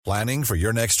Planning for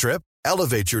your next trip?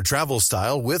 Elevate your travel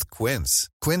style with Quince.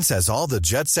 Quince has all the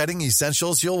jet-setting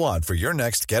essentials you'll want for your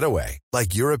next getaway,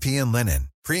 like European linen,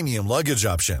 premium luggage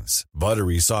options,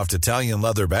 buttery soft Italian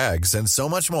leather bags, and so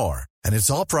much more. And it's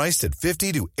all priced at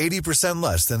 50 to 80%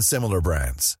 less than similar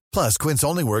brands. Plus, Quince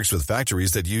only works with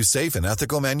factories that use safe and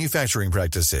ethical manufacturing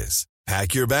practices.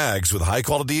 Pack your bags with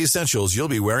high-quality essentials you'll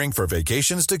be wearing for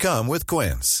vacations to come with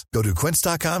Quince. Go to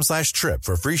quince.com/trip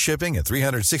for free shipping and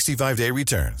 365-day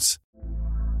returns.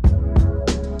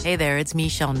 Hey there, it's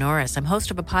Michelle Norris. I'm host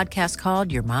of a podcast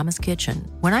called Your Mama's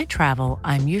Kitchen. When I travel,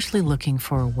 I'm usually looking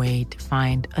for a way to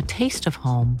find a taste of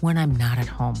home when I'm not at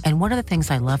home. And one of the things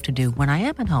I love to do when I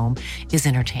am at home is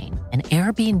entertain. And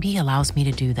Airbnb allows me to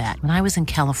do that. When I was in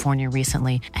California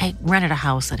recently, I rented a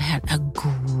house that had a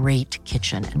great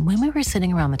kitchen. And when we were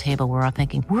sitting around the table, we were all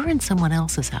thinking, we're in someone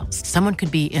else's house. Someone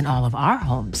could be in all of our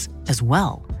homes as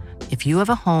well. If you have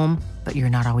a home, but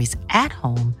you're not always at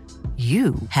home,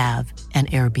 you have an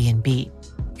Airbnb.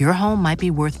 Your home might be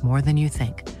worth more than you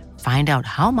think. Find out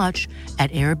how much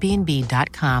at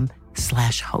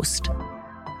airbnb.com/host.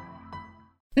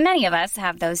 Many of us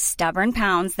have those stubborn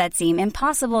pounds that seem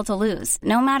impossible to lose,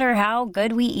 no matter how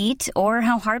good we eat or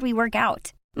how hard we work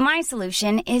out. My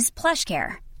solution is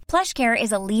PlushCare. PlushCare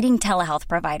is a leading telehealth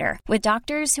provider with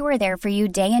doctors who are there for you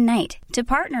day and night to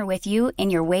partner with you in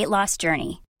your weight loss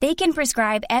journey. They can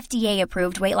prescribe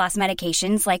FDA-approved weight loss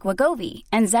medications like Wegovy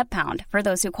and Zepbound for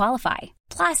those who qualify.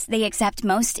 Plus, they accept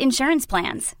most insurance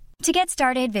plans. To get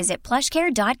started, visit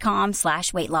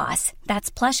plushcare.com/weightloss. That's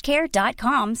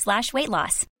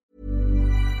plushcare.com/weightloss.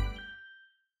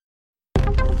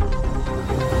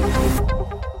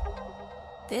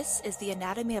 This is the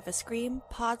Anatomy of a Scream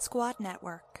Pod Squad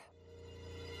Network.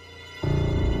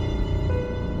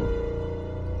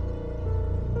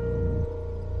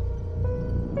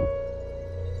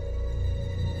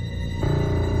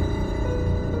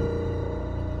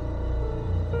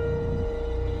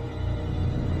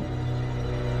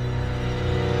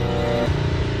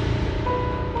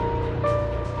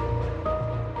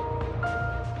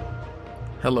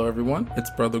 Hello everyone, it's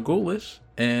Brother Ghoulish,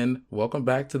 and welcome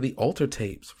back to the Alter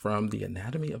Tapes from the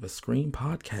Anatomy of a Scream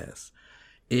podcast.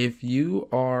 If you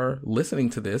are listening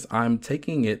to this, I'm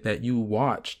taking it that you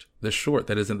watched the short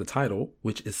that is in the title,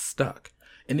 which is Stuck.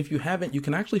 And if you haven't, you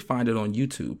can actually find it on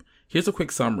YouTube. Here's a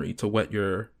quick summary to whet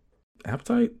your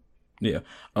appetite.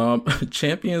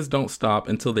 Champions don't stop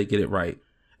until they get it right.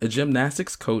 A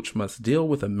gymnastics coach must deal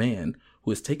with a man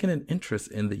who has taken an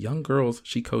interest in the young girls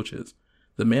she coaches.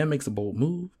 The man makes a bold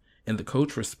move, and the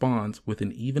coach responds with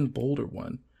an even bolder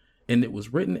one. And it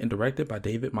was written and directed by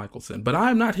David Michelson. But I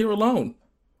am not here alone.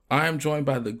 I am joined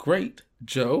by the great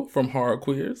Joe from Horror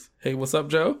Queers. Hey, what's up,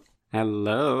 Joe?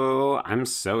 Hello. I'm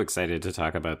so excited to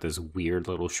talk about this weird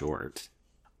little short.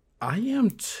 I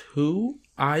am too.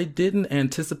 I didn't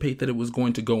anticipate that it was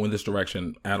going to go in this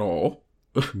direction at all.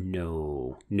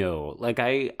 No. Like,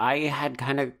 I had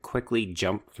kind of quickly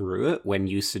jumped through it when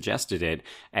you suggested it,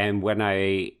 and when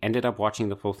I ended up watching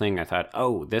the full thing, I thought,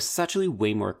 oh, this is actually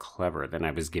way more clever than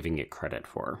I was giving it credit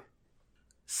for.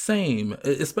 Same,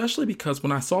 especially because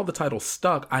when I saw the title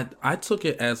Stuck, I took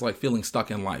it as like feeling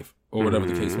stuck in life, or whatever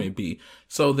the case may be.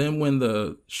 So then when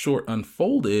the short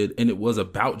unfolded and it was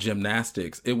about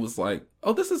gymnastics, it was like,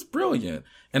 oh, this is brilliant.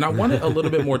 And I wanted a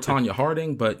little bit more Tanya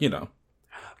Harding, but you know.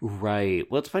 Right.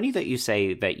 Well, it's funny that you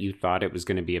say that you thought it was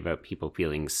going to be about people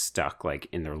feeling stuck, like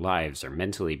in their lives or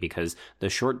mentally, because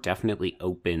the short definitely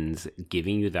opens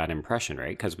giving you that impression,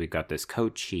 right? Because we've got this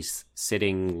coach, she's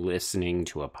sitting, listening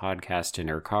to a podcast in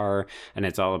her car, and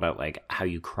it's all about like how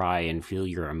you cry and feel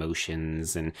your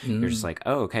emotions. And you're just like,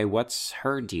 oh, okay, what's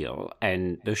her deal?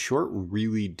 And the short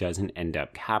really doesn't end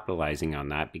up capitalizing on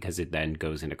that because it then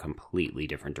goes in a completely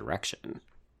different direction.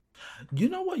 You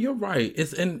know what? You're right.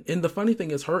 It's and the funny thing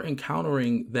is her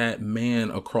encountering that man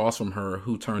across from her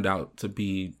who turned out to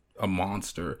be a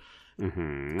monster.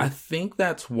 I think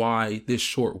that's why this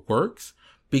short works,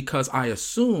 because I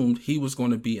assumed he was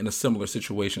going to be in a similar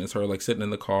situation as her, like sitting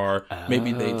in the car.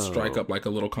 Maybe they'd strike up like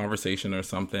a little conversation or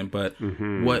something. But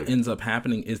what ends up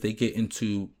happening is they get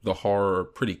into the horror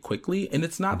pretty quickly. And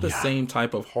it's not the same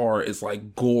type of horror. It's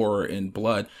like gore and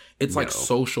blood. It's like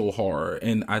social horror.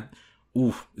 And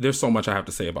there's so much I have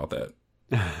to say about that.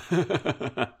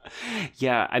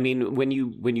 Yeah, I mean, when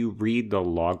you read the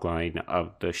logline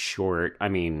of the short, I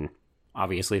mean,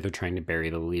 obviously they're trying to bury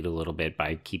the lead a little bit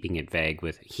by keeping it vague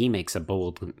with he makes a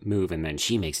bold move and then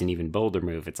she makes an even bolder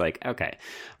move. It's like, okay.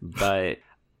 But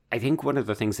I think one of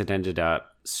the things that ended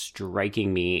up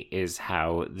striking me is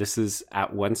how this is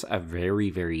at once a very,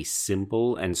 very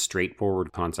simple and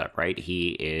straightforward concept, right?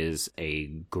 He is a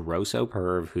grosso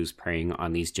perv who's preying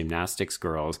on these gymnastics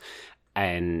girls.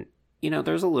 And, you know,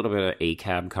 there's a little bit of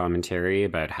ACAB commentary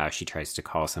about how she tries to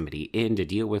call somebody in to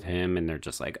deal with him. And they're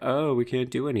just like, oh, we can't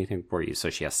do anything for you. So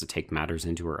she has to take matters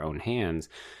into her own hands.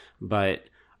 But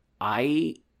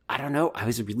I don't know. I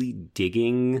was really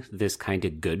digging this kind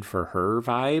of good for her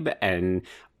vibe, and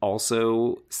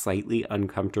also slightly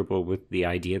uncomfortable with the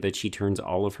idea that she turns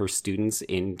all of her students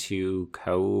into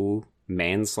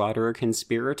co-manslaughter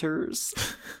conspirators.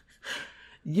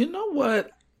 You know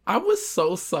what? I was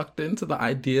so sucked into the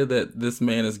idea that this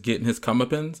man is getting his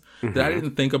comeuppance that I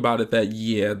didn't think about it that,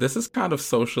 yeah, this is kind of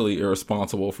socially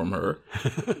irresponsible from her.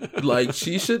 Like,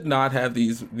 she should not have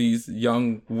these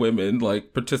young women,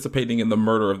 like, participating in the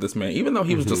murder of this man, even though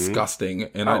he was disgusting,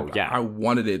 and I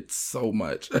wanted it so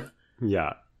much.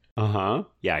 Yeah.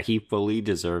 Yeah, he fully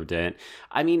deserved it.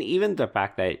 I mean, even the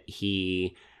fact that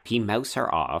he mouths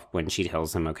her off when she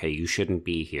tells him, okay, you shouldn't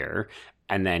be here.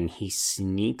 And then he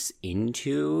sneaks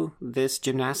into this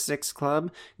gymnastics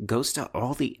club, goes to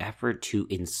all the effort to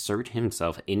insert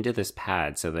himself into this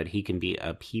pad so that he can be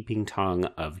a peeping Tom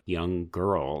of young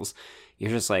girls.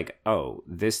 You're just like, oh,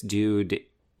 this dude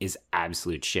is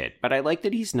absolute shit. But I like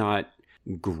that he's not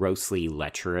grossly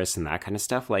lecherous and that kind of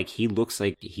stuff. Like, he looks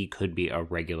like he could be a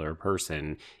regular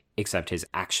person, except his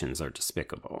actions are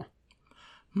despicable.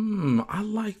 I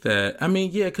like that. I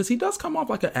mean, yeah, because he does come off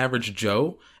like an average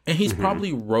Joe, and he's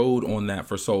probably rode on that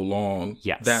for so long.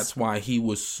 Yes. That's why he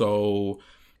was so,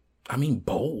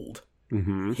 bold.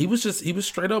 He was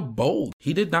straight up bold.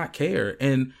 He did not care.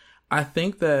 And I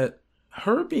think that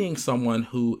her being someone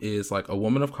who is like a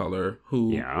woman of color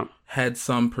who had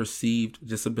some perceived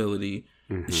disability,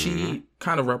 she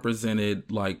kind of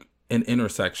represented like an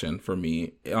intersection for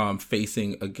me,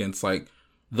 facing against like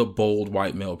the bold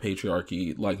white male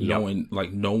patriarchy, like knowing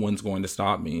like no one's going to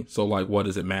stop me. So like, what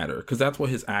does it matter? Because that's what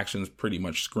his actions pretty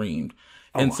much screamed.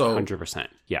 And so 100%.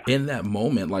 Yeah. In that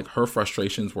moment, like her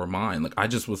frustrations were mine. Like I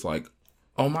just was like,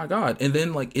 oh my God. And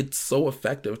then like, it's so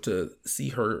effective to see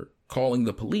her calling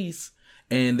the police,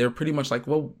 and they're pretty much like,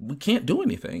 well, we can't do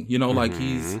anything. You know, like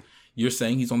you're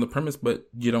saying he's on the premise, but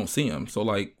you don't see him. So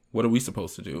like, what are we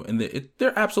supposed to do? And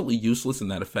they're absolutely useless in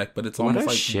that effect, but it's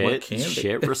almost like, what can they?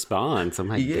 Shit response. Oh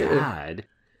my God.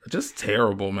 Just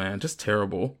terrible, man. Just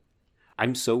terrible.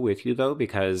 I'm so with you, though,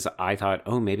 because I thought,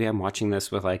 oh, maybe I'm watching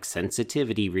this with like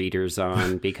sensitivity readers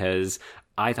on, because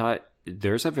I thought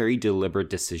there's a very deliberate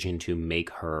decision to make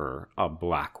her a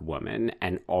Black woman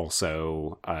and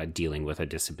also dealing with a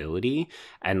disability.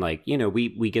 And like, you know,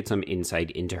 we get some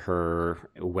insight into her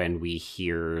when we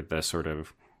hear the sort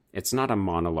of, it's not a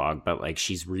monologue, but like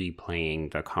she's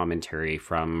replaying the commentary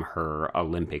from her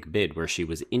Olympic bid where she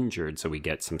was injured. So we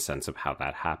get some sense of how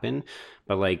that happened.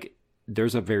 But like,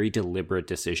 there's a very deliberate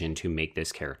decision to make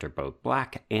this character both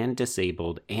Black and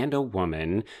disabled and a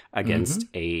woman against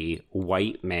a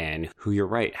white man who, you're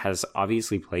right, has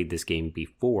obviously played this game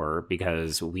before,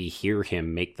 because we hear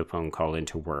him make the phone call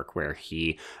into work where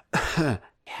he...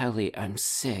 Kelly, I'm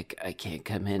sick. I can't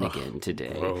come in again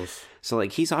today. Gross. So,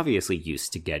 like, he's obviously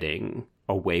used to getting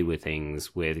away with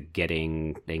things, with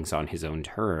getting things on his own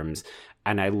terms.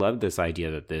 And I love this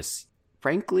idea that this,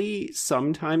 frankly,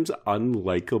 sometimes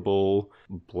unlikable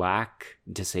Black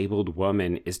disabled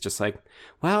woman is just like,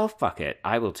 well, fuck it.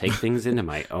 I will take things into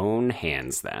my own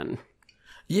hands then.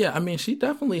 Yeah, I mean, she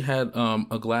definitely had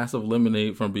a glass of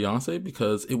lemonade from Beyonce,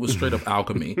 because it was straight up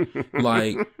alchemy.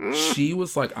 Like, she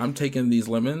was like, I'm taking these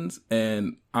lemons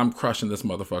and I'm crushing this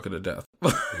motherfucker to death.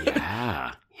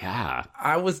 Yeah.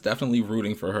 I was definitely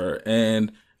rooting for her.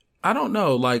 And I don't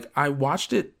know, like, I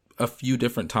watched it a few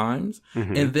different times.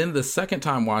 And then the second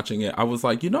time watching it, I was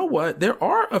like, you know what? There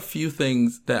are a few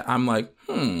things that I'm like,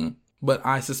 but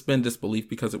I suspend disbelief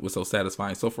because it was so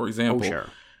satisfying. So, for example,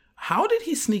 how did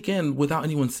he sneak in without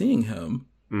anyone seeing him?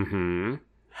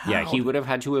 Yeah, he would have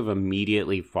had to have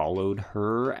immediately followed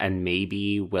her, and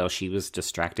maybe while she was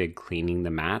distracted cleaning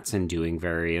the mats and doing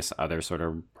various other sort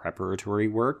of preparatory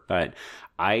work. But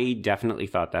I definitely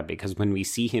thought that, because when we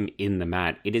see him in the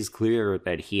mat, it is clear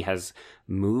that he has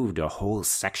moved a whole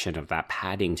section of that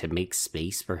padding to make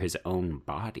space for his own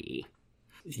body.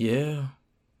 Yeah.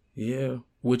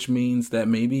 Which means that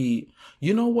maybe,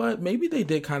 you know what? Maybe they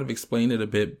did kind of explain it a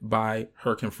bit by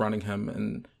her confronting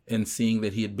him and seeing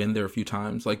that he had been there a few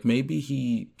times. Like, maybe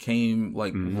he came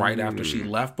like right after she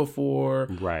left before.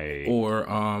 Right.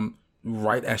 Or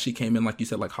right as she came in, like you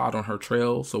said, like hot on her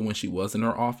trail. So when she was in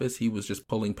her office, he was just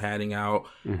pulling padding out.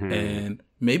 And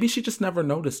maybe she just never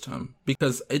noticed him,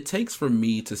 because it takes for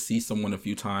me to see someone a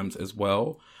few times as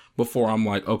well before I'm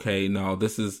like, okay, no,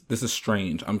 this is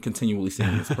strange. I'm continually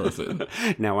seeing this person.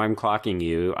 Now I'm clocking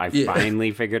you. I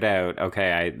finally figured out,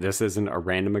 okay, this isn't a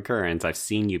random occurrence. I've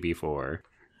seen you before.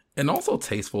 And also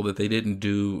tasteful that they didn't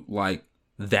do like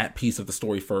that piece of the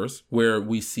story first, where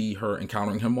we see her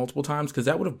encountering him multiple times, because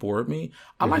that would have bored me.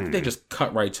 I like that they just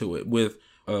cut right to it with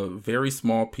a very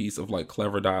small piece of like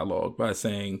clever dialogue by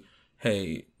saying,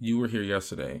 hey, you were here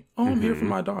yesterday. Oh, I'm here for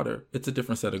my daughter. It's a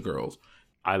different set of girls.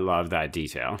 I love that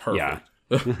detail. Perfect.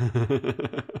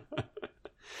 Yeah.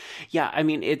 Yeah, I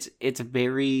mean, it's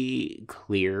very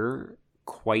clear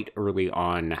quite early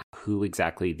on who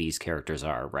exactly these characters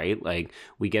are, right? Like,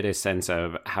 we get a sense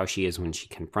of how she is when she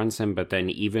confronts him, but then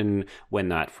even when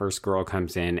that first girl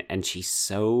comes in and she's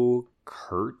so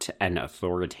curt and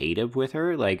authoritative with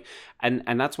her, like, and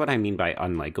that's what I mean by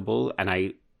unlikable. And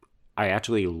I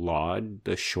actually laud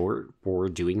the short for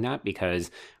doing that,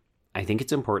 because I think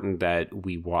it's important that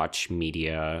we watch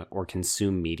media or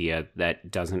consume media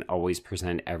that doesn't always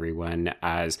present everyone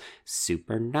as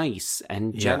super nice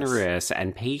and generous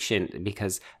and patient,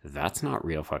 because that's not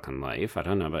real fucking life. I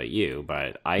don't know about you,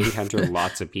 but I encounter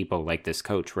lots of people like this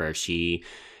coach where she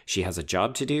has a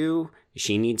job to do.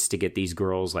 She needs to get these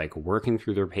girls like working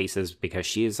through their paces, because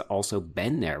she has also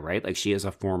been there, right? Like, she is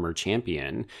a former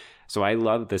champion. So I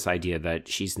love this idea that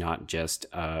she's not just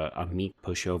a meek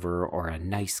pushover or a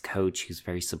nice coach who's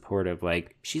very supportive.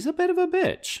 Like, she's a bit of a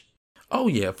bitch. Oh,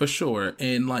 yeah, for sure.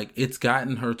 And like, it's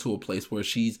gotten her to a place where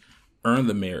she's earned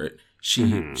the merit.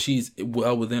 She's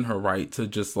well within her right to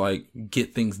just like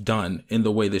get things done in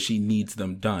the way that she needs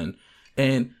them done.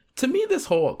 And to me, this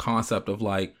whole concept of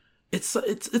like, it's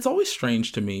always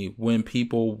strange to me when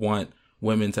people want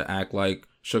women to act like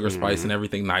Sugar Spice and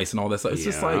everything nice and all that stuff. It's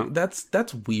just like,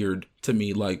 that's weird to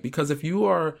me. Like, because if you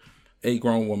are a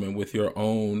grown woman with your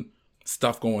own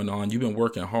stuff going on, you've been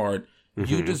working hard,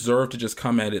 you deserve to just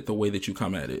come at it the way that you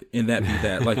come at it. And that be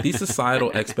that. Like, these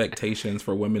societal expectations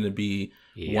for women to be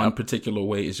one particular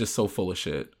way is just so full of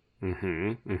shit.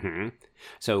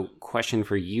 So, question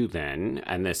for you then,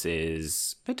 and this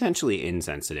is potentially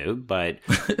insensitive, but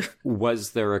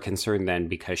was there a concern then,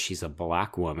 because she's a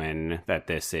Black woman, that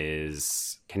this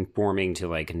is conforming to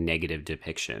like negative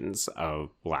depictions of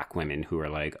Black women who are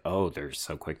like, oh, they're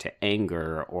so quick to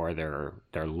anger, or they're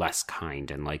less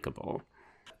kind and likable?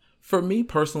 For me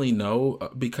personally, no,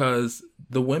 because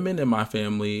the women in my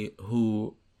family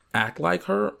who act like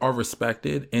her are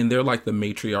respected, and they're like the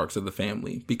matriarchs of the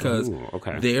family, because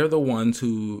they're the ones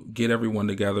who get everyone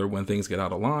together when things get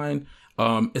out of line,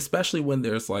 especially when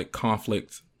there's like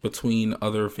conflict between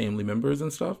other family members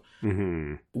and stuff.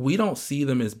 We don't see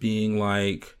them as being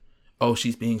like, oh,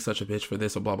 she's being such a bitch for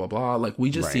this or blah blah blah. Like, we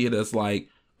just see it as like,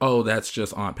 oh, that's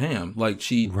just Aunt Pam. Like,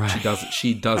 she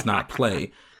does not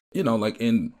play, you know, like,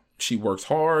 and she works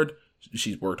hard.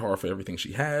 She's worked hard for everything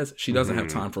she has. She doesn't have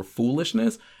time for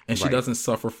foolishness, and she doesn't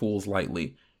suffer fools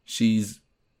lightly. She's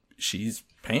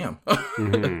Pam.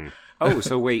 Oh,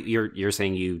 so wait, you're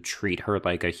saying you treat her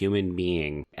like a human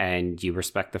being, and you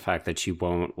respect the fact that she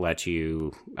won't let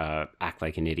you act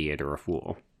like an idiot or a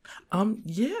fool.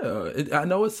 Yeah, I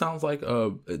know it sounds like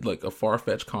a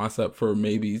far-fetched concept for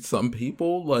maybe some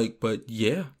people, like, but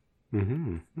yeah.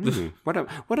 What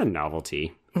a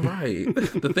novelty. Right.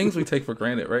 The things we take for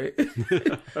granted, right?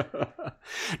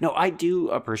 No, I do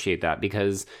appreciate that,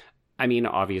 because I mean,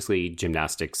 obviously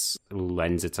gymnastics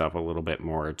lends itself a little bit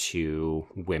more to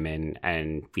women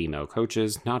and female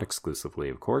coaches, not exclusively,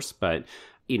 of course, but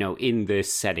you know, in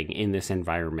this setting, in this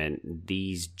environment,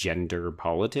 these gender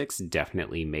politics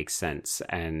definitely make sense.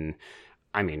 And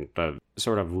I mean, the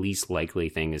sort of least likely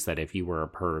thing is that if you were a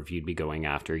perv, you'd be going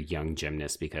after young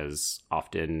gymnasts, because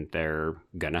often they're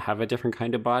going to have a different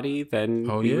kind of body than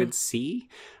we would see.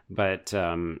 But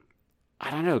I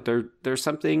don't know, there's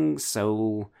something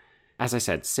so, as I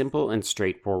said, simple and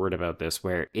straightforward about this,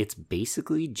 where it's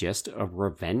basically just a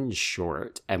revenge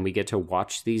short, and we get to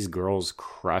watch these girls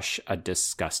crush a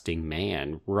disgusting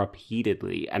man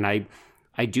repeatedly. And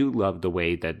I do love the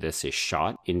way that this is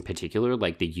shot, in particular,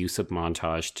 like the use of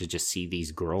montage to just see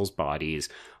these girls' bodies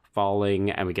falling,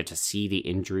 and we get to see the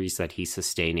injuries that he's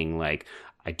sustaining. Like,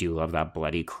 I do love that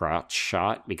bloody crotch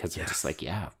shot, because it's just like,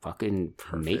 yeah, fucking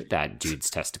make that dude's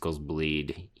testicles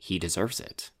bleed. He deserves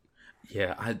it.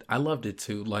 Yeah, I loved it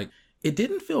too. Like, it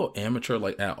didn't feel amateur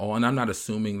like at all, and I'm not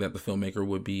assuming that the filmmaker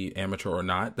would be amateur or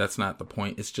not. That's not the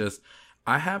point. It's just,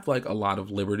 I have like a lot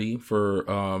of liberty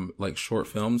for like short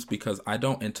films, because I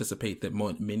don't anticipate that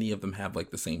many of them have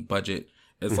like the same budget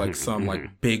as like some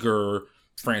like bigger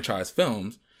franchise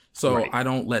films. So I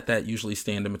don't let that usually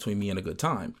stand in between me and a good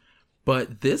time.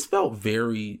 But this felt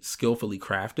very skillfully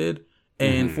crafted.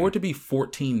 And for it to be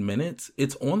 14 minutes,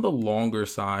 it's on the longer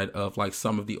side of like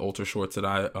some of the ultra shorts that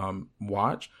I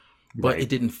watch. But it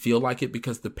didn't feel like it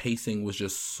because the pacing was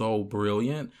just so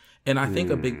brilliant. And I think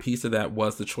a big piece of that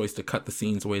was the choice to cut the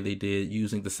scenes the way they did,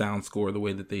 using the sound score the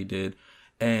way that they did,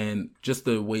 and just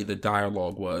the way the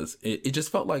dialogue was. It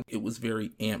just felt like it was very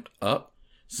amped up.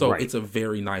 So it's a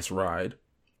very nice ride.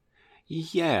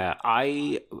 Yeah,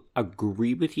 I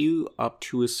agree with you up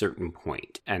to a certain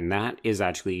point, and that is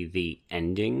actually the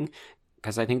ending,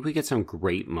 because I think we get some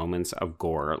great moments of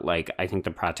gore. Like, I think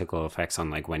the practical effects on,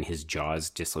 like, when his jaw is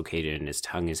dislocated and his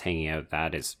tongue is hanging out,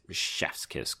 that is chef's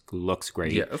kiss. Looks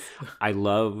great. Yes. I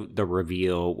love the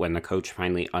reveal when the coach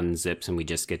finally unzips and we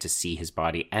just get to see his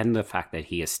body, and the fact that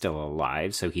he is still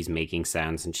alive, so he's making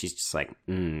sounds, and she's just like,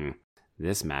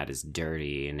 this mat is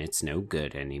dirty and it's no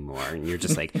good anymore. And you're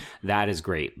just like, that is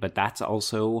great. But that's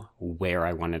also where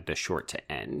I wanted the short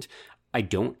to end. I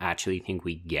don't actually think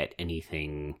we get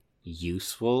anything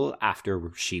useful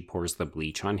after she pours the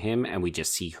bleach on him and we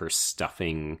just see her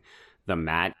stuffing the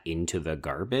mat into the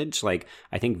garbage. Like,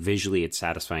 I think visually it's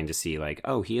satisfying to see like,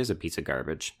 oh, he is a piece of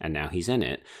garbage and now he's in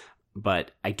it.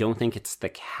 But I don't think it's the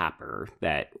capper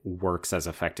that works as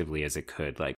effectively as it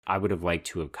could. Like, I would have liked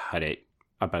to have cut it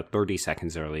about 30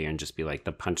 seconds earlier and just be like,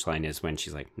 the punchline is when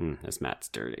she's like, this mat's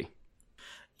dirty.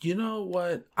 You know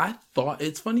what? I thought,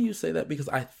 it's funny you say that because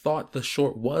I thought the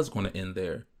short was going to end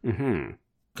there.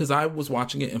 Because I was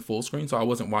watching it in full screen, so I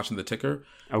wasn't watching the ticker.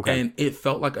 Okay. And it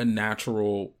felt like a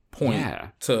natural point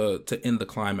to end the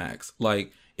climax.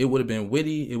 Like, it would have been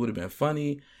witty, it would have been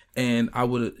funny, and I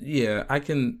would have, I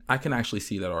can actually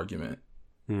see that argument.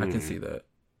 I can see that.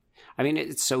 I mean,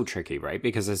 it's so tricky, right?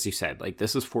 Because as you said, like,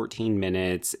 this is 14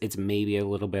 minutes. It's maybe a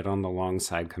little bit on the long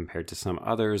side compared to some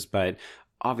others, but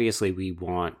obviously we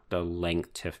want the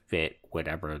length to fit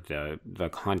whatever the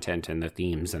content and the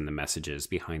themes and the messages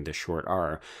behind the short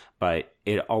are. But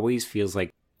it always feels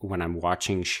like when I'm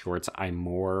watching shorts, I'm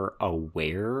more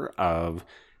aware of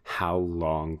how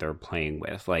long they're playing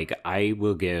with. Like, I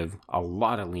will give a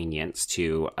lot of lenience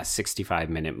to a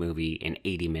 65-minute movie, an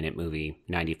 80-minute movie,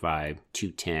 95,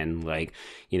 210. Like,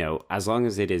 you know, as long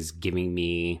as it is giving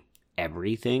me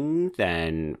everything,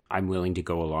 then I'm willing to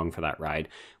go along for that ride.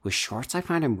 With shorts, I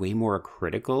find I'm way more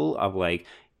critical of, like,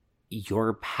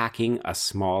 you're packing a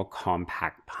small,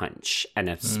 compact punch. And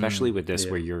especially with this,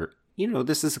 where you're, you know,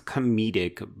 this is a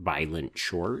comedic, violent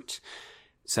short.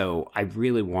 So I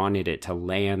really wanted it to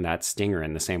land that stinger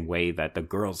in the same way that the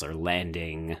girls are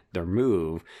landing their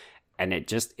move. And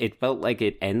it felt like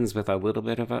it ends with a little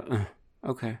bit of a,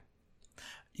 okay.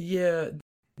 Yeah.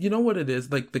 You know what it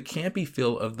is? Like, the campy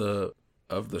feel of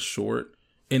the short,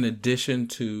 in addition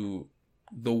to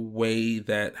the way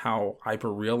that how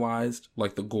hyper realized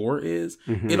like the gore is,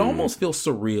 it almost feels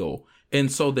surreal. And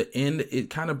so the end, it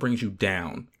kind of brings you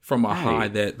down from a high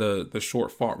that the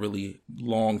short fought really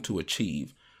long to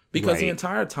achieve. Because the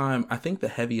entire time, I think the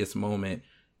heaviest moment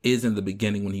is in the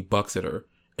beginning when he bucks at her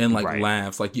and like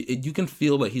laughs. Like, you can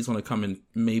feel that he's going to come and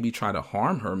maybe try to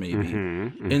harm her maybe.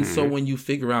 And so when you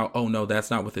figure out, oh no,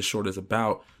 that's not what this short is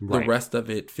about, the rest of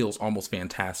it feels almost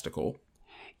fantastical.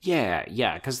 Yeah,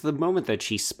 because the moment that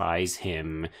she spies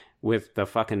him with the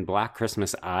fucking Black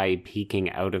Christmas eye peeking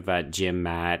out of that gym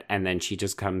mat, and then she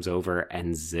just comes over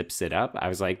and zips it up, I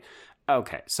was like,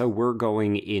 okay, so we're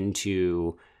going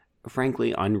into,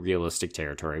 frankly, unrealistic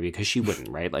territory, because she wouldn't,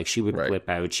 right? Like, she would flip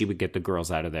out, she would get the girls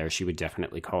out of there, she would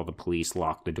definitely call the police,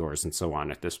 lock the doors, and so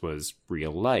on if this was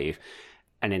real life.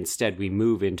 And instead, we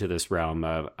move into this realm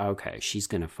of, okay, she's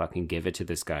going to fucking give it to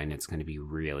this guy, and it's going to be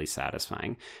really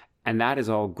satisfying. And that is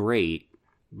all great.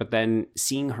 But then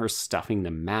seeing her stuffing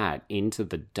the mat into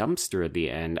the dumpster at the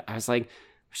end, I was like,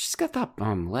 she's got that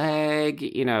bum leg,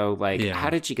 you know, like, how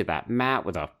did she get that mat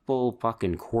with a full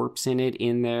fucking corpse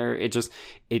in there?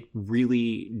 It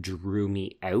really drew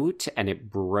me out, and it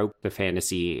broke the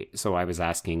fantasy. So I was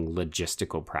asking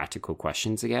logistical, practical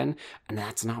questions again. And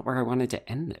that's not where I wanted to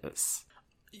end this.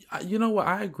 You know what?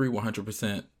 I agree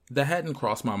 100%. That hadn't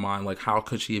crossed my mind. Like, how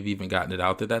could she have even gotten it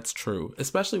out there? That's true.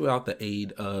 Especially without the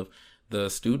aid of the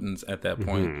students at that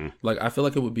point. Like, I feel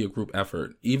like it would be a group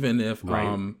effort. Even if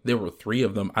there were 3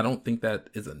 of them, I don't think that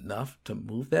is enough to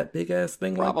move that big ass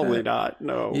thing. Probably like that. Not,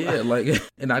 no. Yeah, like,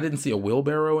 and I didn't see a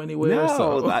wheelbarrow anywhere. No,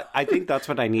 so. I think that's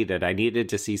what I needed. I needed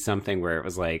to see something where it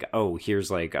was like, oh, here's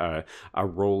like a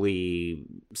rolly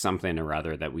something or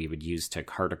other that we would use to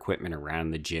cart equipment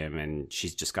around the gym, and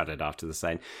she's just got it off to the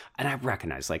side. And I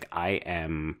recognize, like, I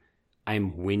am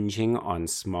I'm whinging on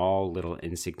small, little,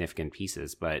 insignificant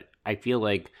pieces, but I feel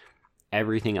like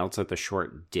everything else that the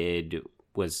short did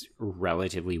was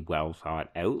relatively well thought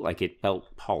out. Like, it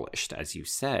felt polished, as you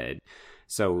said.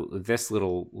 So this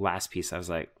little last piece, I was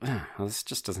like, well, this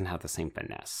just doesn't have the same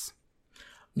finesse.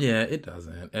 Yeah, it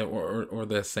doesn't. Or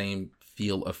the same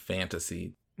feel of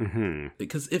fantasy. Mm-hmm.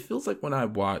 Because it feels like when I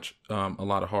watch a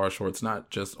lot of horror shorts, not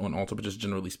just on Alter, but just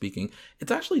generally speaking,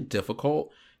 it's actually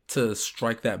difficult to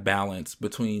strike that balance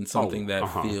between something that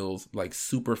feels like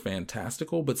super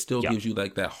fantastical, but still gives you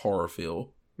like that horror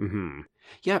feel. Mm-hmm.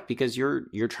 Yeah, because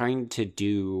you're trying to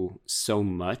do so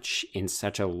much in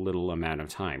such a little amount of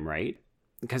time, right?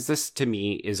 Because this, to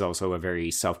me, is also a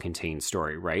very self-contained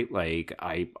story, right? Like,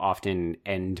 I often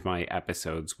end my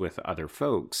episodes with other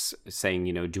folks saying,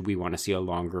 you know, do we want to see a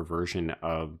longer version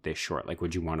of this short? Like,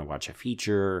 would you want to watch a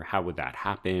feature? How would that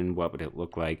happen? What would it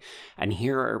look like? And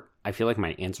here, I feel like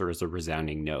my answer is a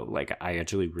resounding no. Like, I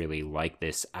actually really like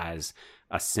this as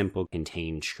a simple,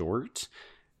 contained short.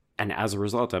 And as a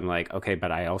result, I'm like, okay,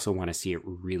 but I also want to see it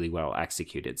really well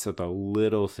executed. So the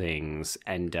little things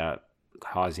end up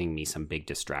causing me some big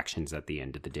distractions at the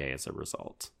end of the day as a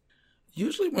result.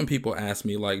 Usually when people ask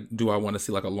me, like, do I want to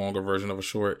see like a longer version of a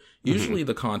short? Usually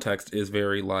the context is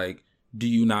very like, do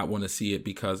you not want to see it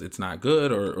because it's not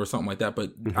good or something like that?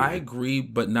 But I agree,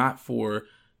 but not for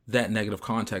that negative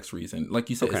context reason.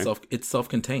 Like you said, it's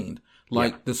self-contained.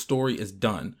 Like the story is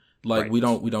done. Like we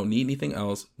don't need anything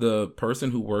else. The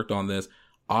person who worked on this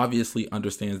obviously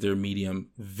understands their medium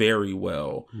very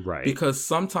well. Right. Because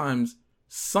sometimes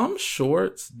some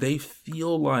shorts, they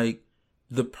feel like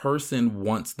the person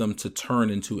wants them to turn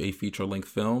into a feature-length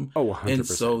film. Oh, 100%. And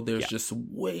so there's just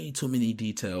way too many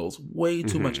details, way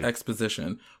too much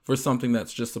exposition for something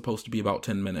that's just supposed to be about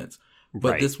 10 minutes.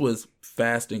 But this was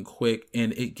fast and quick,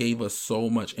 and it gave us so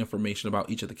much information about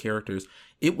each of the characters.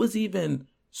 It was even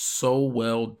so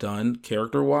well done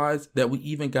character-wise that we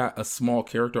even got a small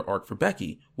character arc for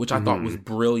Becky, which I thought was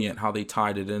brilliant, how they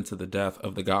tied it into the death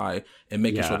of the guy and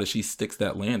making sure that she sticks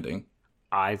that landing.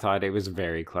 I thought it was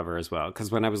very clever as well,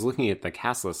 because when I was looking at the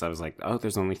cast list, I was like, oh,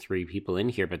 there's only 3 people in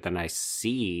here, but then I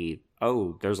see,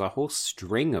 oh, there's a whole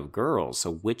string of girls,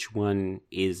 so which one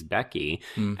is Becky?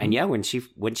 And yeah, when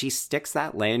she sticks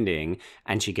that landing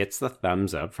and she gets the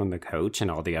thumbs up from the coach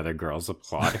and all the other girls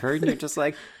applaud her, and you're just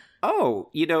like, oh,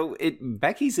 you know,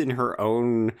 Becky's in her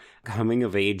own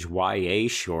coming-of-age YA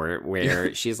short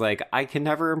where she's like, I can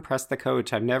never impress the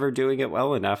coach. I'm never doing it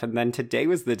well enough. And then today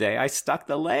was the day I stuck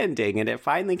the landing and it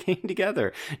finally came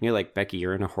together. And you're like, Becky,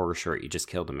 you're in a horror short. You just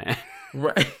killed a man.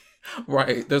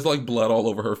 Right. There's like blood all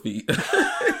over her feet.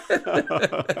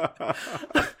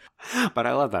 But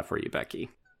I love that for you, Becky.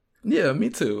 Yeah,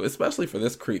 me too. Especially for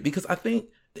this creep, because I think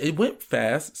it went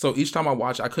fast, so each time I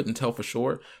watched, I couldn't tell for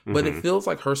sure. But it feels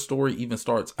like her story even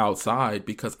starts outside,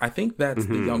 because I think that's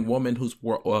the young woman who's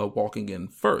walking in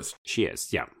first. She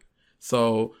is, yeah.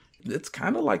 So it's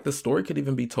kind of like the story could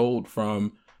even be told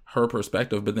from her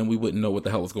perspective, but then we wouldn't know what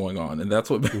the hell is going on, and that's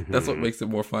what that's what makes it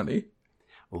more funny.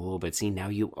 Oh, but see, now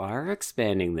you are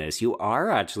expanding this. You are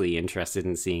actually interested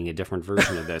in seeing a different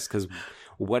version of this, because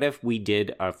what if we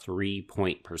did a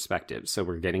 3-point perspective? So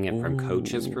we're getting it from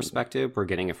Coach's perspective, we're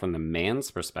getting it from the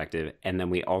man's perspective, and then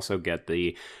we also get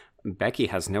the Becky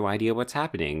has no idea what's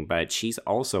happening, but she's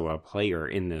also a player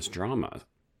in this drama.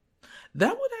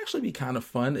 That would actually be kind of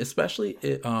fun, especially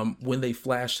when they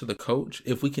flash to the coach.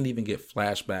 If we can even get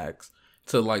flashbacks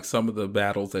to like some of the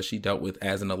battles that she dealt with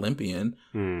as an Olympian,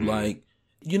 like,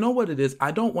 you know what it is? I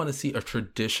don't want to see a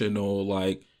traditional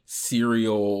like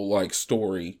serial like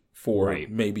story for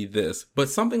maybe this, but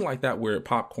something like that where it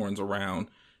popcorns around,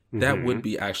 that would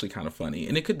be actually kind of funny.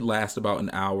 And it could last about an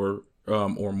hour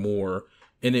or more,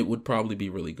 and it would probably be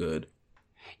really good.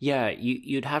 Yeah,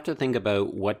 you'd have to think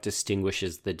about what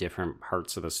distinguishes the different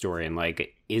parts of the story. And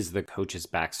like, is the coach's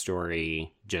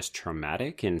backstory just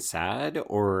traumatic and sad,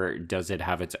 or does it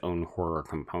have its own horror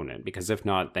component? Because if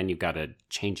not, then you've got to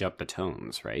change up the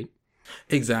tones, right?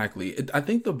 Exactly. I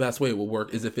think the best way it will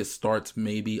work is if it starts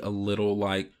maybe a little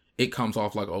like, it comes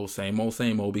off like, oh, same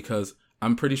old, because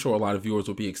I'm pretty sure a lot of viewers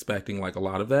will be expecting like a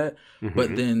lot of that,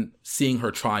 but then seeing her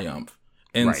triumph.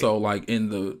 And so like in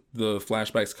the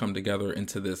flashbacks come together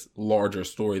into this larger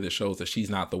story that shows that she's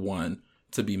not the one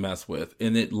to be messed with.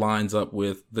 And it lines up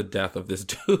with the death of this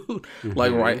dude.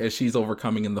 Like right as she's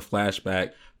overcoming in the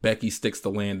flashback, Becky sticks the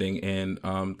landing and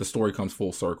the story comes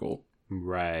full circle.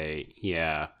 Right.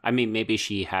 Yeah. I mean, maybe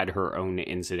she had her own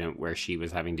incident where she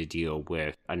was having to deal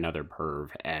with another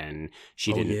perv and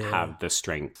she didn't have the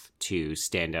strength to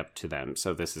stand up to them.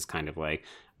 So this is kind of like,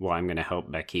 well, I'm going to help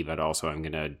Becky, but also I'm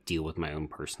going to deal with my own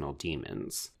personal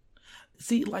demons.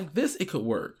 See, like this, it could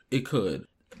work. It could.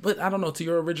 But I don't know, to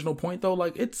your original point though,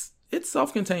 like it's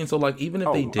self-contained. So like even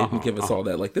if they didn't give us all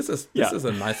that, like this is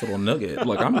a nice little nugget.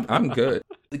 Like I'm good.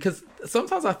 Because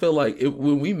sometimes I feel like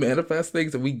when we manifest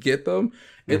things and we get them,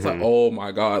 it's like, oh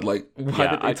my God, like why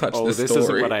did they touch this story? This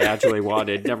isn't what I actually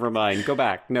wanted. Never mind. Go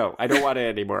back. No, I don't want it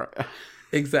anymore.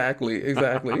 Exactly.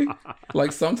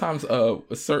 Like sometimes a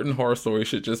certain horror story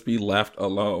should just be left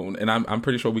alone, and I'm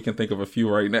pretty sure we can think of a few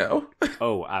right now.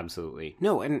 Oh, absolutely.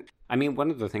 No, and I mean,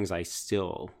 one of the things I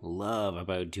still love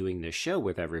about doing this show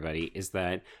with everybody is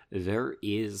that there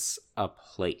is a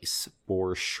place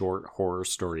for short horror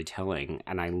storytelling,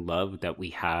 and I love that we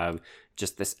have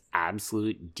just this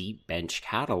absolute deep bench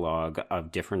catalog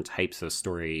of different types of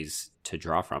stories to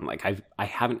draw from. Like I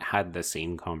haven't had the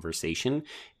same conversation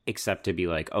except to be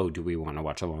like, oh, do we want to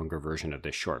watch a longer version of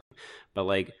this short? But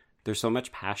like, there's so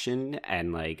much passion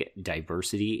and like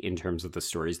diversity in terms of the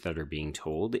stories that are being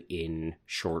told in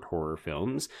short horror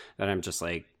films that I'm just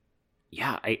like,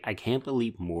 yeah, I can't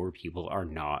believe more people are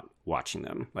not watching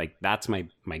them. Like, that's my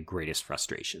greatest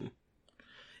frustration.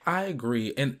 I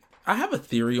agree. And I have a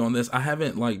theory on this. I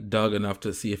haven't like dug enough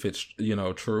to see if it's,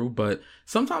 true, but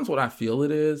sometimes what I feel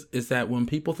it is that when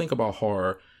people think about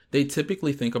horror, they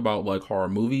typically think about like horror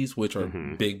movies, which are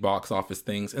big box office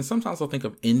things. And sometimes they'll think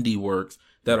of indie works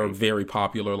that are very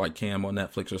popular, like Cam on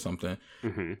Netflix or something.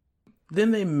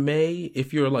 Then they may,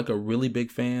 if you're like a really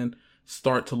big fan,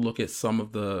 start to look at some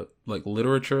of the like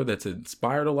literature that's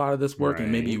inspired a lot of this work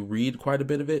and maybe read quite a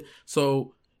bit of it.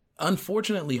 So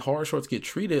unfortunately, horror shorts get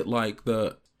treated like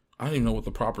I don't even know what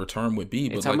the proper term would be.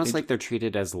 But it's almost like they're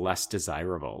treated as less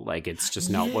desirable. Like it's just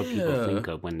not what people think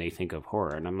of when they think of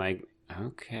horror. And I'm like,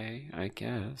 okay, I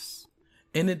guess.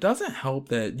 And it doesn't help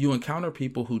that you encounter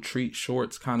people who treat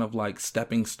shorts kind of like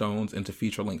stepping stones into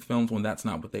feature-length films when that's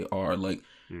not what they are. Like,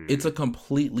 it's a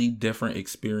completely different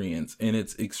experience, and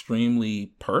it's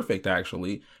extremely perfect,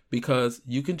 actually, because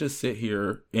you can just sit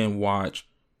here and watch,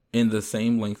 in the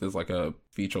same length as like a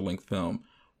feature-length film,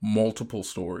 multiple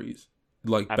stories,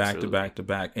 like back to back to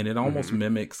back. And it almost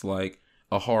mimics like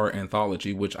a horror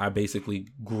anthology, which I basically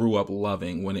grew up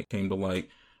loving when it came to like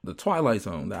the Twilight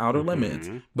Zone, the Outer Limits,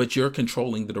 but you're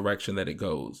controlling the direction that it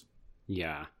goes.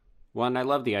 Yeah. Well, and I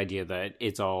love the idea that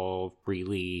it's all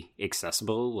really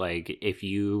accessible. Like if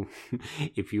you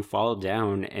fall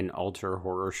down an alter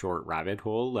horror short rabbit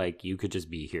hole, like you could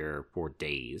just be here for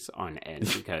days on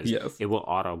end because it will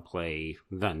autoplay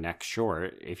the next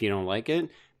short. If you don't like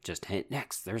it, just hit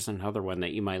next. There's another one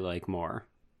that you might like more.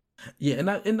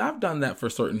 Yeah, and I've done that for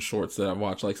certain shorts that I've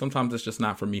watched. Like sometimes it's just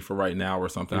not for me for right now or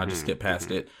something. I just skip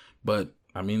past it. But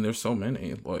I mean, there's so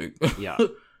many. Like yeah.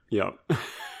 Yeah.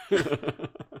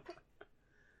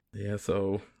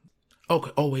 So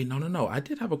okay. Oh wait, no. I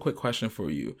did have a quick question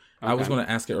for you. Okay. I was going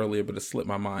to ask it earlier, but it slipped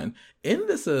my mind. In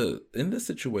this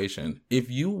situation, if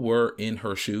you were in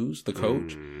her shoes, the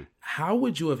coach, how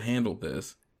would you have handled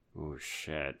this? Oh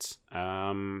shit.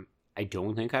 I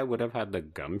don't think I would have had the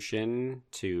gumption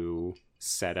to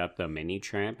set up the mini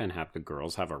tramp and have the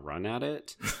girls have a run at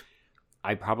it.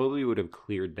 I probably would have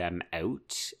cleared them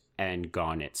out and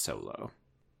gone it solo.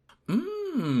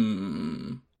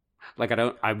 Like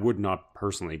I would not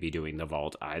personally be doing the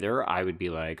vault either. I would be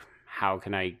like, how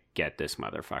can I get this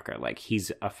motherfucker? Like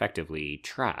he's effectively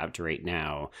trapped right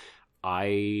now.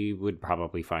 I would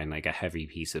probably find like a heavy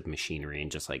piece of machinery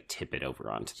and just like tip it over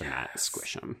onto the mat and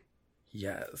squish him.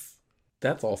 Yes.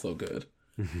 That's also good.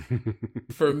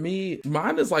 For me,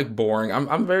 mine is like boring.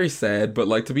 I'm very sad, but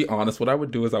like to be honest, what I would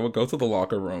do is I would go to the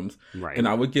locker rooms and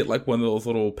I would get like one of those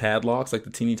little padlocks, like the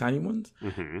teeny tiny ones,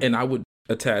 and I would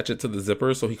attach it to the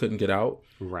zipper so he couldn't get out.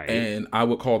 Right. And I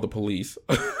would call the police.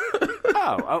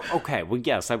 Oh, okay. Well,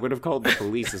 yes, I would have called the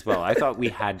police as well. I thought we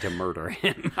had to murder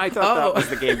him. I thought that was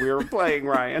the game we were playing,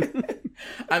 Ryan.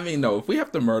 I mean, no, if we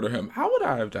have to murder him, how would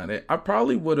I have done it? I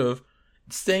probably would have.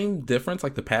 Same difference,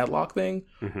 like the padlock thing,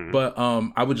 but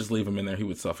I would just leave him in there. He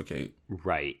would suffocate.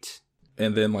 Right.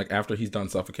 And then, like, after he's done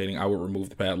suffocating, I would remove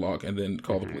the padlock and then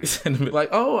call the police and be like,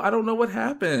 oh, I don't know what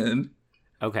happened.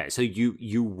 Okay, so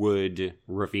you would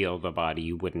reveal the body.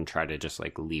 You wouldn't try to just,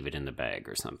 like, leave it in the bag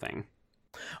or something.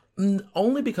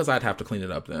 Only because I'd have to clean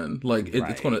it up then. Like,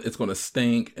 it's gonna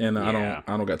stink, and I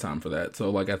don't got time for that. So,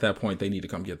 like, at that point, they need to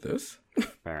come get this.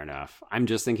 Fair enough. I'm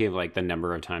just thinking of like the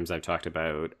number of times I've talked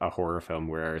about a horror film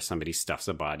where somebody stuffs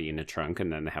a body in a trunk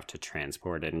and then they have to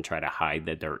transport it and try to hide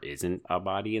that there isn't a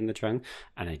body in the trunk.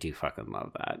 And I do fucking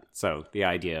love that. So the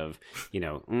idea of,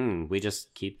 we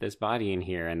just keep this body in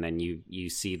here, and then you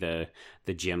see the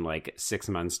gym like 6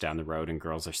 months down the road and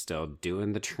girls are still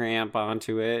doing the tramp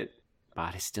onto it.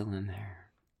 Body's still in there.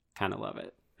 Kind of love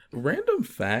it. Random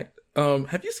fact.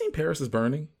 Have you seen Paris is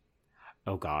Burning?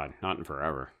 Oh God, not in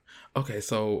forever. Okay,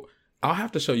 so I'll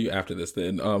have to show you after this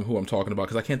then who I'm talking about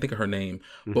because I can't think of her name.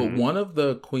 But one of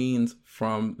the queens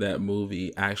from that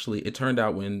movie, actually, it turned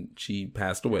out when she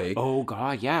passed away. Oh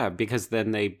God, yeah, because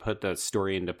then they put the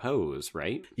story into Pose,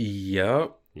 right?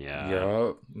 Yep. Yeah.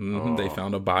 Yep. Oh. They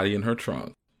found a body in her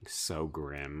trunk. So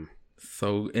grim.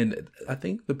 So, and I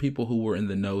think the people who were in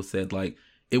the know said like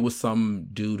it was some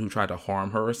dude who tried to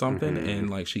harm her or something, and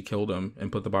like she killed him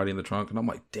and put the body in the trunk. And I'm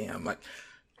like, damn, like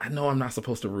I know I'm not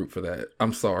supposed to root for that.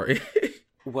 I'm sorry.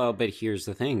 Well, but here's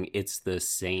the thing. It's the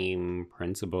same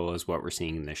principle as what we're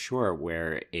seeing in the short,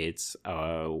 where it's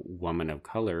a woman of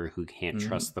color who can't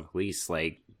trust the police.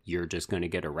 Like, you're just going to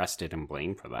get arrested and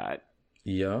blamed for that.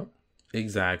 Yeah,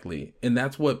 exactly. And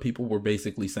that's what people were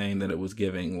basically saying that it was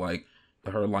giving. Like,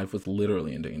 her life was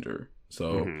literally in danger.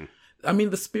 So, I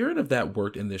mean, the spirit of that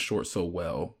worked in this short so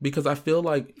well, because I feel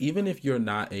like even if you're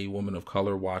not a woman of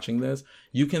color watching this,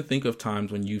 you can think of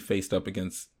times when you faced up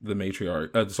against the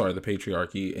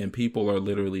patriarchy, and people are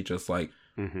literally just like,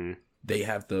 they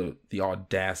have the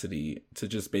audacity to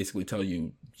just basically tell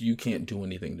you, you can't do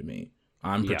anything to me.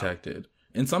 I'm protected.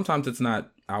 And sometimes it's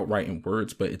not outright in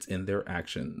words, but it's in their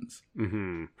actions.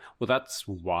 Well, that's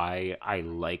why I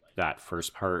like that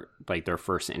first part, like their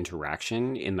first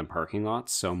interaction in the parking lot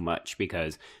so much,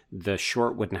 because the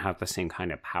short wouldn't have the same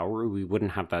kind of power. We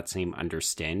wouldn't have that same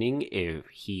understanding if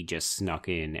he just snuck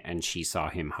in and she saw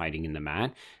him hiding in the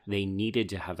mat. They needed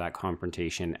to have that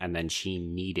confrontation, and then she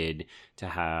needed to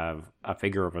have a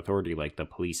figure of authority like the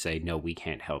police say, no, we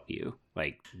can't help you.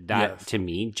 Like that, to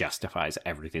me, justifies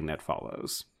everything that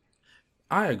follows.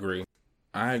 I agree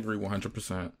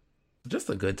 100%. Just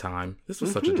a good time. This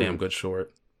was such a damn good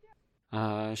short.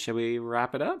 Shall we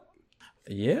wrap it up?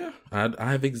 Yeah,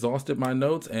 I have exhausted my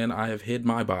notes and I have hid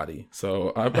my body.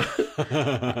 So I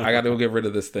got to go get rid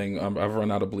of this thing. I've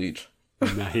run out of bleach.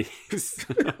 Nice.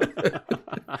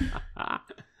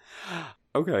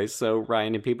 Okay, so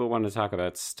Ryan, if people want to talk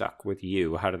about Stuck With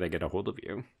You, how do they get a hold of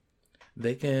you?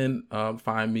 They can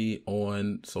find me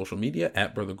on social media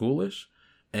at Brother Ghoulish.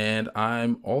 And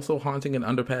I'm also haunting an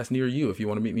underpass near you if you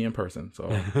want to meet me in person.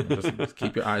 So just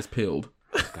keep your eyes peeled.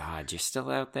 God, you're still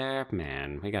out there?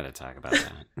 Man, we got to talk about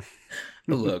that.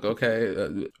 Look,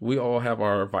 okay, we all have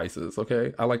our vices,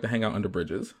 okay? I like to hang out under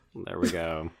bridges. There we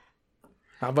go.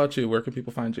 How about you? Where can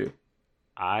people find you?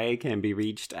 I can be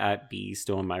reached at B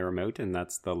Stole My Remote, and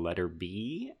that's the letter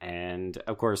B. And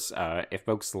of course, if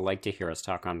folks like to hear us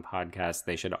talk on podcasts,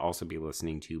 they should also be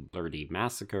listening to Blurdy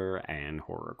Massacre and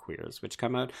Horror Queers, which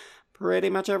come out pretty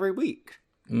much every week.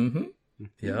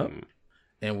 Yep.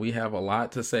 And we have a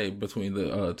lot to say between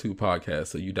the two podcasts,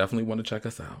 so you definitely want to check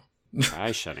us out.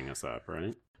 Try shutting us up,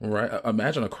 right? Right.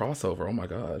 Imagine a crossover. Oh my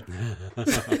God.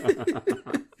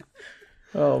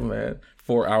 Oh man.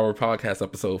 4-hour podcast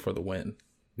episode for the win.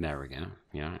 There we go.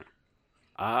 Yeah.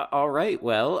 All right.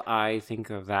 Well, I think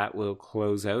that will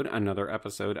close out another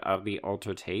episode of the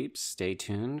Alter Tapes. Stay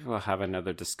tuned. We'll have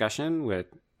another discussion with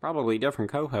probably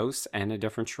different co-hosts and a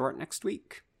different short next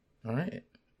week. All right.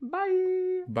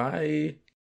 Bye. Bye.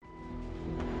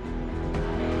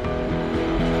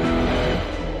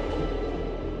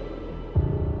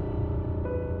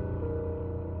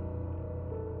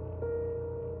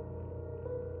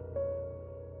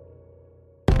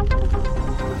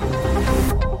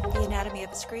 Anatomy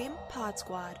of a Scream Pod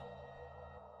Squad.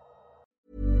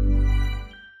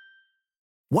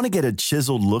 Want to get a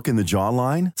chiseled look in the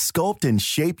jawline? Sculpt and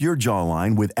shape your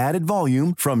jawline with added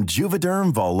volume from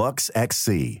Juvederm Volux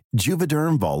XC.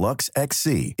 Juvederm Volux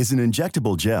XC is an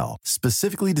injectable gel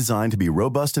specifically designed to be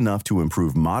robust enough to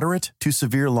improve moderate to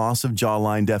severe loss of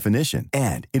jawline definition.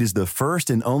 And it is the first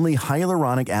and only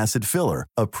hyaluronic acid filler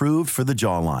approved for the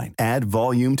jawline. Add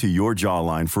volume to your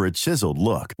jawline for a chiseled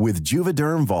look with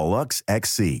Juvederm Volux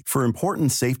XC. For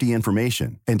important safety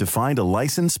information and to find a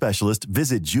licensed specialist,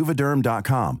 visit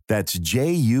Juvederm.com. That's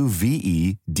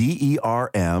Juvederm.com.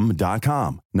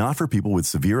 Not for people with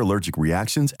severe allergic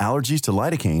reactions, allergies to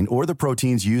lidocaine, or the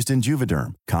proteins used in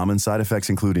Juvederm. Common side effects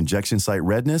include injection site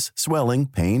redness, swelling,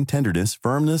 pain, tenderness,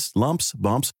 firmness, lumps,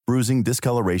 bumps, bruising,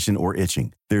 discoloration, or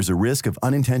itching. There's a risk of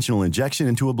unintentional injection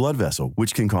into a blood vessel,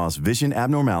 which can cause vision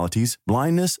abnormalities,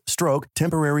 blindness, stroke,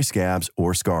 temporary scabs,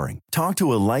 or scarring. Talk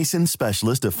to a licensed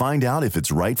specialist to find out if it's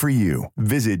right for you.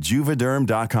 Visit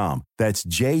Juvederm.com. That's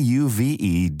Juvederm.com.